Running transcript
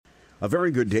A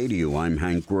very good day to you. I'm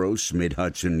Hank Gross,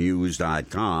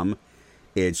 MidHudsonNews.com.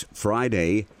 It's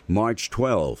Friday, March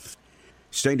 12th.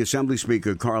 State Assembly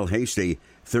Speaker Carl Heastie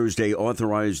Thursday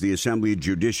authorized the Assembly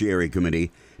Judiciary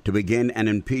Committee to begin an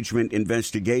impeachment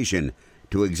investigation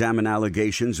to examine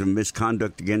allegations of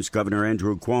misconduct against Governor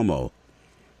Andrew Cuomo.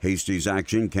 Hastie's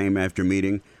action came after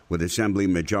meeting with Assembly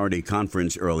Majority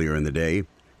Conference earlier in the day.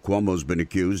 Cuomo's been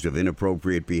accused of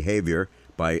inappropriate behavior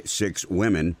by 6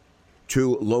 women.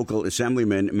 2 local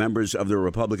assemblymen, members of the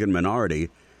Republican minority,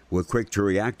 were quick to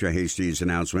react to Hastie's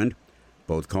announcement.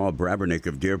 Both Carl Brabernick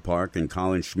of Deer Park and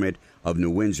Colin Schmidt of New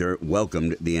Windsor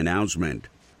welcomed the announcement.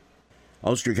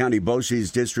 Ulster County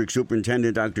BOCES District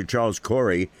Superintendent Dr. Charles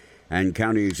Corey and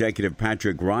County Executive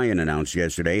Patrick Ryan announced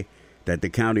yesterday that the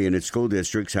county and its school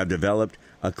districts have developed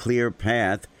a clear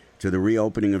path to the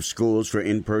reopening of schools for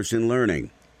in-person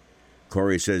learning.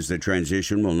 Corey says the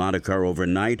transition will not occur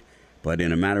overnight, but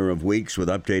in a matter of weeks with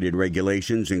updated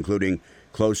regulations, including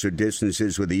closer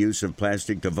distances with the use of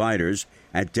plastic dividers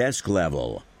at desk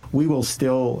level. We will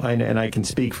still, and I can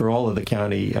speak for all of the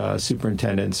county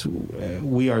superintendents,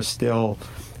 we are still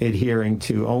adhering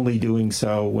to only doing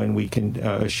so when we can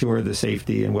assure the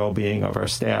safety and well-being of our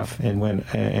staff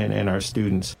and our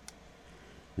students.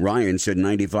 Ryan said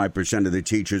 95% of the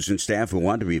teachers and staff who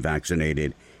want to be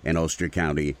vaccinated in Ulster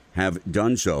County have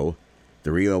done so.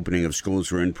 The reopening of schools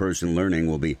for in-person learning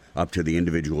will be up to the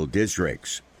individual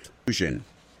districts.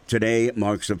 Today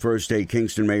marks the first day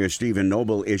Kingston Mayor Stephen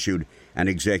Noble issued an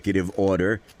executive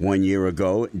order 1 year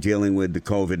ago dealing with the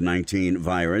COVID-19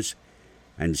 virus.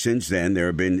 And since then, there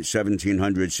have been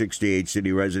 1,768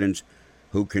 city residents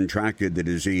who contracted the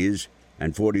disease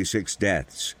and 46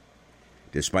 deaths.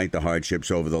 Despite the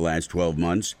hardships over the last 12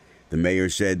 months, the mayor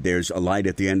said there's a light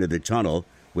at the end of the tunnel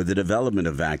with the development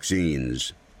of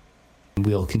vaccines.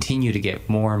 We'll continue to get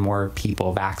more and more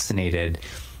people vaccinated.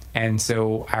 And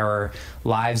so our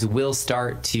lives will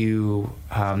start to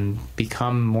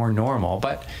become more normal.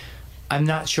 But I'm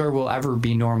not sure we'll ever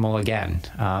be normal again.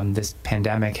 This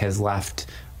pandemic has left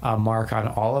a mark on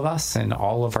all of us and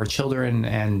all of our children,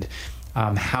 and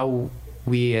how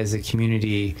we as a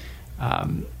community,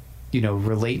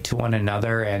 relate to one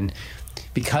another. And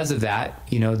because of that,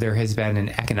 there has been an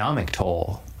economic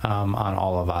toll on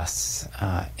all of us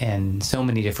in so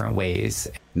many different ways.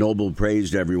 Noble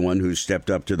praised everyone who stepped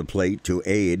up to the plate to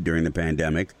aid during the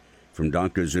pandemic, from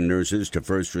doctors and nurses to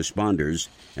first responders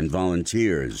and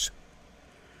volunteers.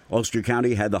 Ulster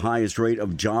County had the highest rate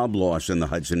of job loss in the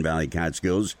Hudson Valley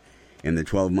Catskills. In the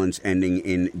 12 months ending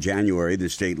in January, the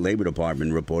State Labor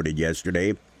Department reported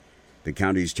yesterday the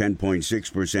county's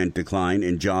 10.6% decline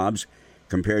in jobs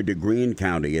compared to Greene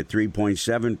County at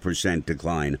 3.7%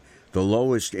 decline, the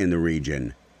lowest in the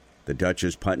region. The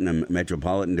Dutchess Putnam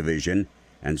Metropolitan Division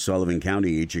and Sullivan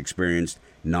County each experienced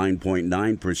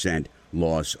 9.9%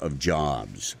 loss of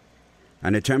jobs.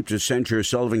 An attempt to censure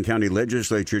Sullivan County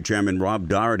Legislature Chairman Rob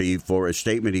Doherty for a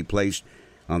statement he placed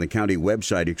on the county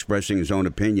website expressing his own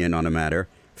opinion on a matter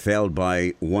failed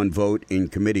by 1 vote in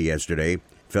committee yesterday.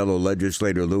 Fellow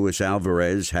legislator Luis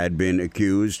Alvarez had been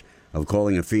accused of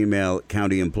calling a female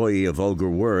county employee a vulgar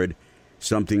word,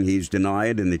 something he's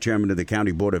denied, and the chairman of the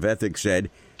County Board of Ethics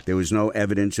said there was no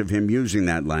evidence of him using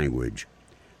that language.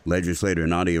 Legislator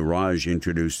Nadia Raj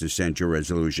introduced the censure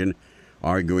resolution,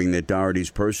 arguing that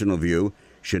Doherty's personal view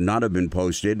should not have been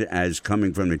posted as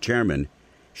coming from the chairman.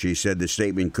 She said the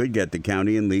statement could get the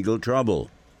county in legal trouble.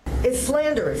 It's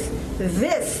slanderous.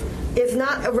 This is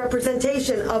not a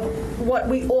representation of what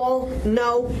we all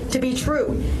know to be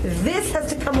true. This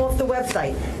has to come off the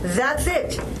website. That's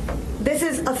it. This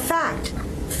is a fact.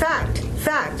 Fact.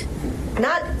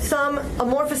 Not some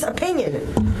amorphous opinion.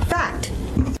 Fact.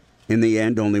 In the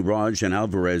end, only Raj and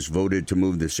Alvarez voted to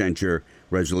move the censure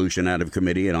resolution out of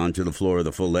committee and onto the floor of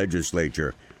the full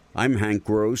legislature. I'm Hank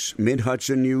Gross,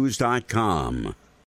 MidHudsonNews.com.